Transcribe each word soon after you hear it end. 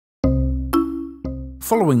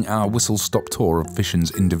Following our whistle-stop tour of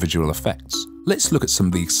Fission's individual effects, let's look at some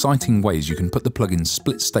of the exciting ways you can put the plugin's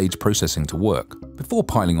split-stage processing to work. Before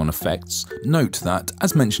piling on effects, note that,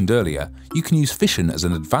 as mentioned earlier, you can use Fission as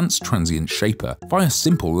an advanced transient shaper via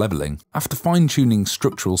simple leveling. After fine-tuning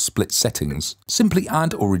structural split settings, simply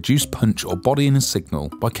add or reduce punch or body in a signal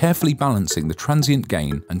by carefully balancing the transient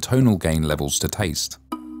gain and tonal gain levels to taste.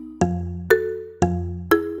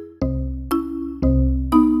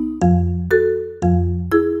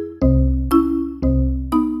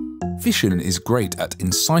 Fission is great at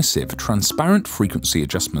incisive, transparent frequency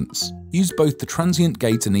adjustments. Use both the transient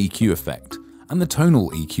gate and EQ effect and the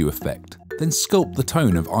tonal EQ effect, then sculpt the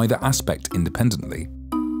tone of either aspect independently.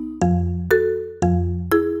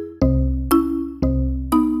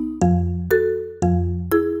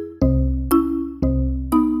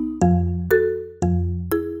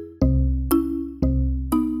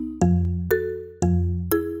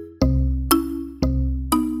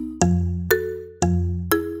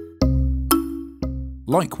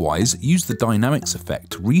 Likewise, use the dynamics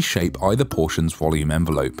effect to reshape either portion's volume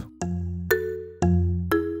envelope.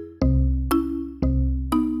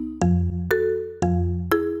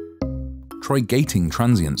 Try gating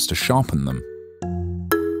transients to sharpen them.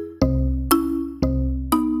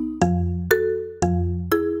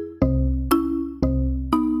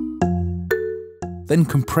 Then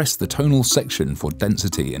compress the tonal section for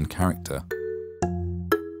density and character.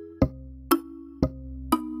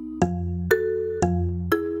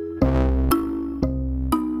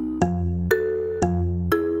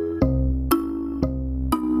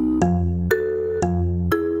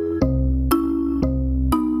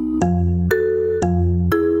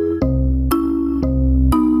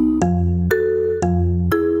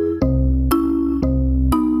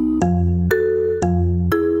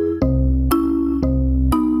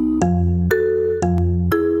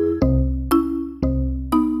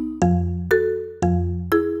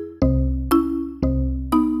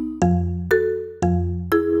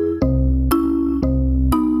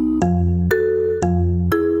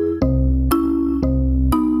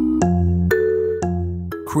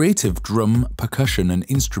 Creative drum, percussion and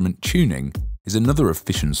instrument tuning is another of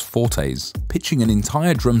Fission's fortes. Pitching an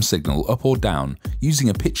entire drum signal up or down using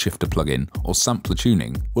a pitch shifter plugin or sampler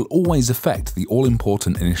tuning will always affect the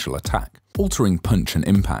all-important initial attack, altering punch and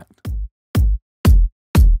impact.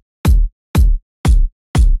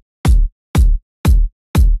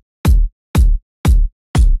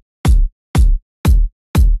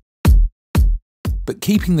 But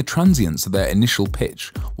keeping the transients at their initial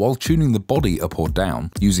pitch while tuning the body up or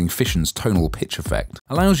down using Fission's tonal pitch effect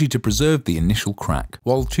allows you to preserve the initial crack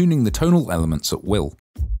while tuning the tonal elements at will.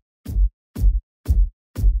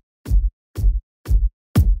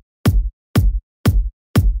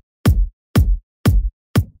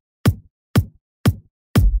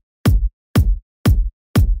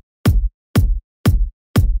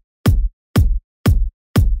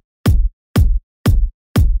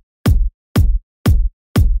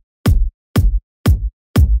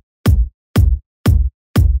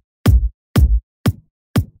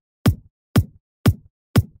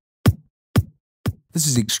 This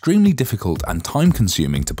is extremely difficult and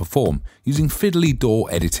time-consuming to perform using fiddly DAW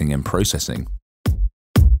editing and processing.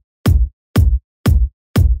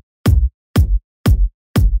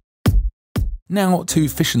 Now to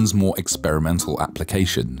Fission's more experimental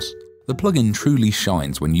applications. The plugin truly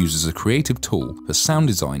shines when used as a creative tool for sound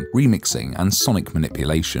design, remixing and sonic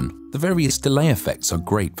manipulation. The various delay effects are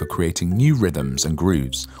great for creating new rhythms and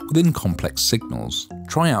grooves within complex signals.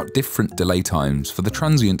 Try out different delay times for the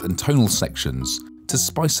transient and tonal sections to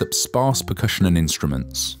spice up sparse percussion and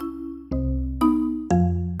instruments.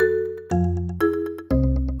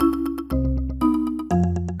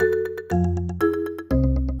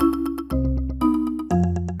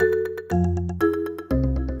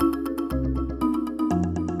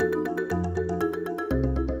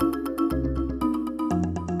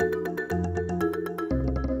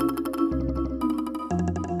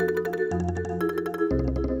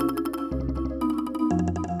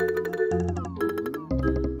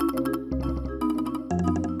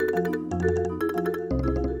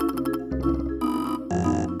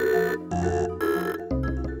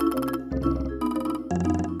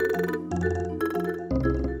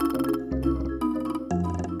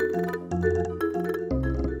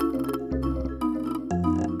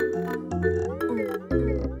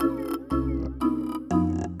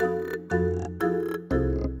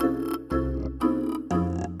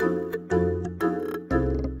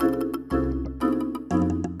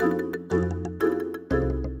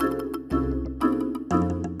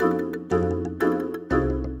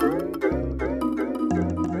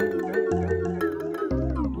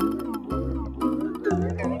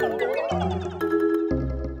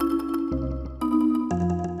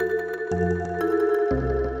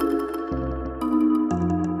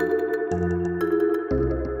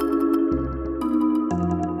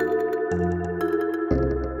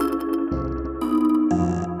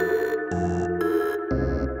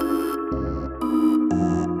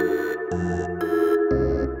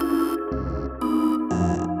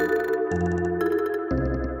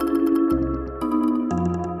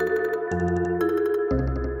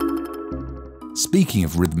 Speaking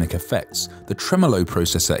of rhythmic effects, the tremolo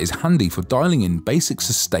processor is handy for dialing in basic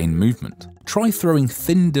sustain movement. Try throwing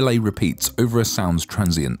thin delay repeats over a sound's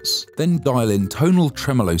transients, then dial in tonal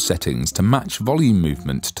tremolo settings to match volume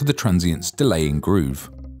movement to the transient's delaying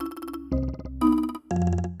groove.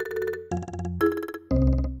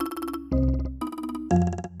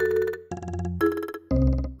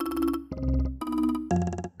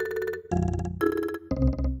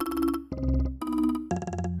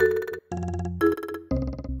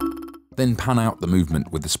 Then pan out the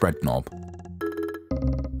movement with the spread knob.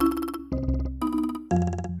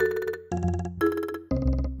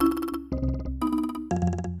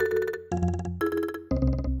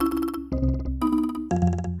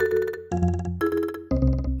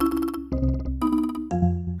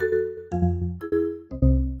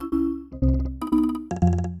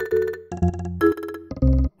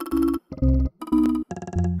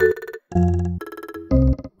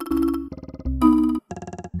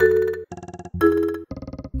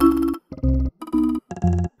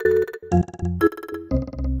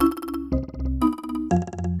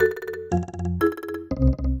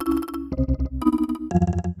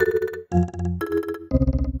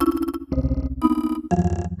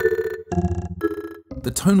 The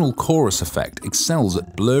tonal chorus effect excels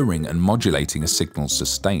at blurring and modulating a signal's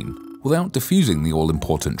sustain, without diffusing the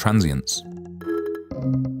all-important transients.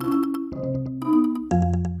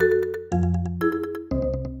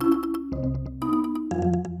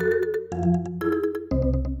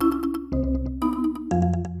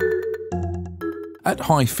 At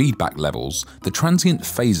high feedback levels, the transient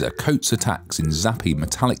phaser coats attacks in zappy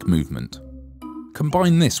metallic movement.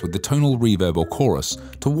 Combine this with the tonal reverb or chorus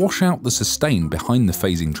to wash out the sustain behind the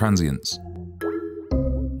phasing transients.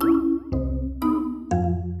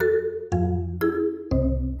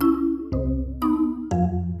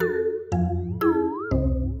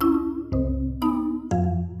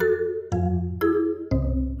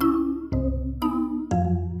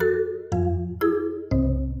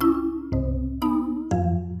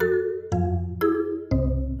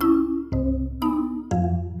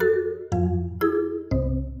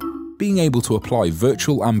 Being able to apply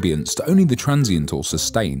virtual ambience to only the transient or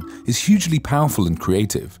sustain is hugely powerful and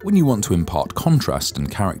creative when you want to impart contrast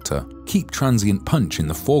and character. Keep transient punch in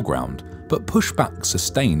the foreground, but push back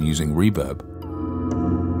sustain using reverb.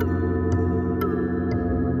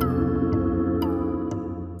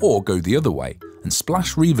 Or go the other way and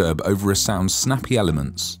splash reverb over a sound's snappy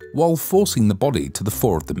elements, while forcing the body to the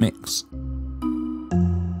fore of the mix.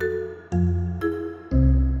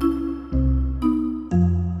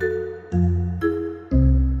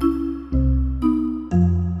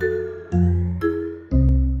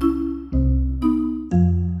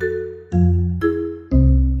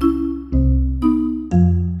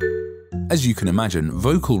 As you can imagine,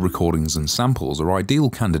 vocal recordings and samples are ideal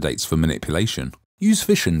candidates for manipulation. Use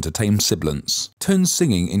Fission to tame sibilants, turn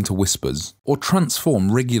singing into whispers, or transform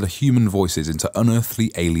regular human voices into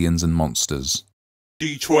unearthly aliens and monsters.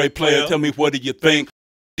 Detroit player, tell me what do you think?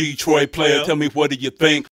 Detroit player, tell me what do you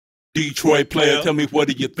think? Detroit player, tell me what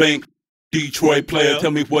do you think? Detroit player,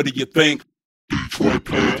 tell me what do you think? Detroit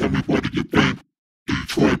player, tell me what do you think?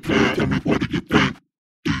 Detroit player, tell me what do you think?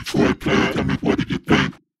 Detroit player, tell me what do you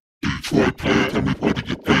think? Detroit player, tell me what do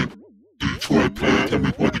you think? Detroit player, tell me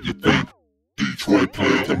what do you think? Detroit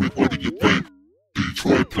player, tell me what do you think?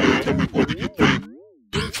 Detroit player, tell me what do you think? Detroit player, tell me what do you think?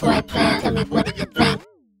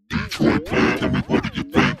 Detroit player, tell me what do you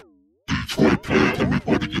think? Detroit player, tell me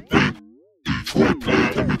what do you think? Detroit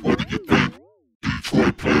player, tell me what do you think?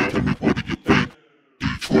 Detroit player, tell me what do you think?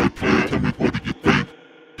 Detroit player, tell me what do you think?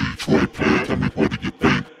 Detroit player, tell me what do you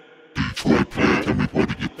think? Detroit player, tell me what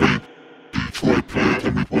do you think? Detroit player,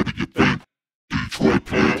 tell me what do you think? Detroit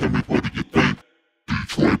player, tell me what do you think?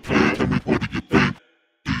 Detroit player, tell me what do you think?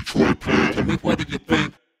 Detroit player, tell me what do you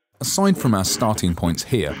think? Aside from our starting points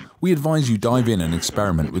here, we advise you dive in and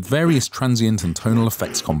experiment with various transient and tonal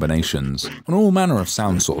effects combinations on all manner of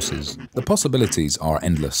sound sources. The possibilities are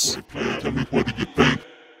endless. Tell me what do you think?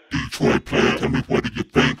 Detroit player, tell me what do you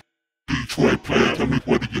think? Detroit player, tell me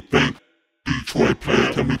what do you think? Detroit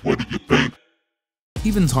player, tell me what do you think?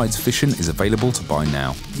 Eventide's Fission is available to buy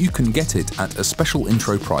now. You can get it at a special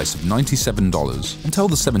intro price of $97 until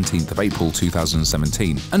the 17th of April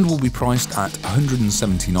 2017 and will be priced at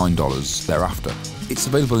 $179 thereafter. It's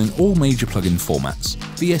available in all major plugin formats,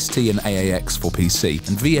 VST and AAX for PC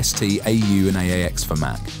and VST, AU and AAX for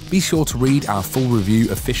Mac. Be sure to read our full review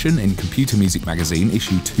of Fission in Computer Music Magazine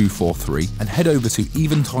issue 243 and head over to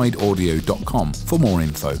eventideaudio.com for more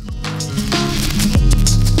info.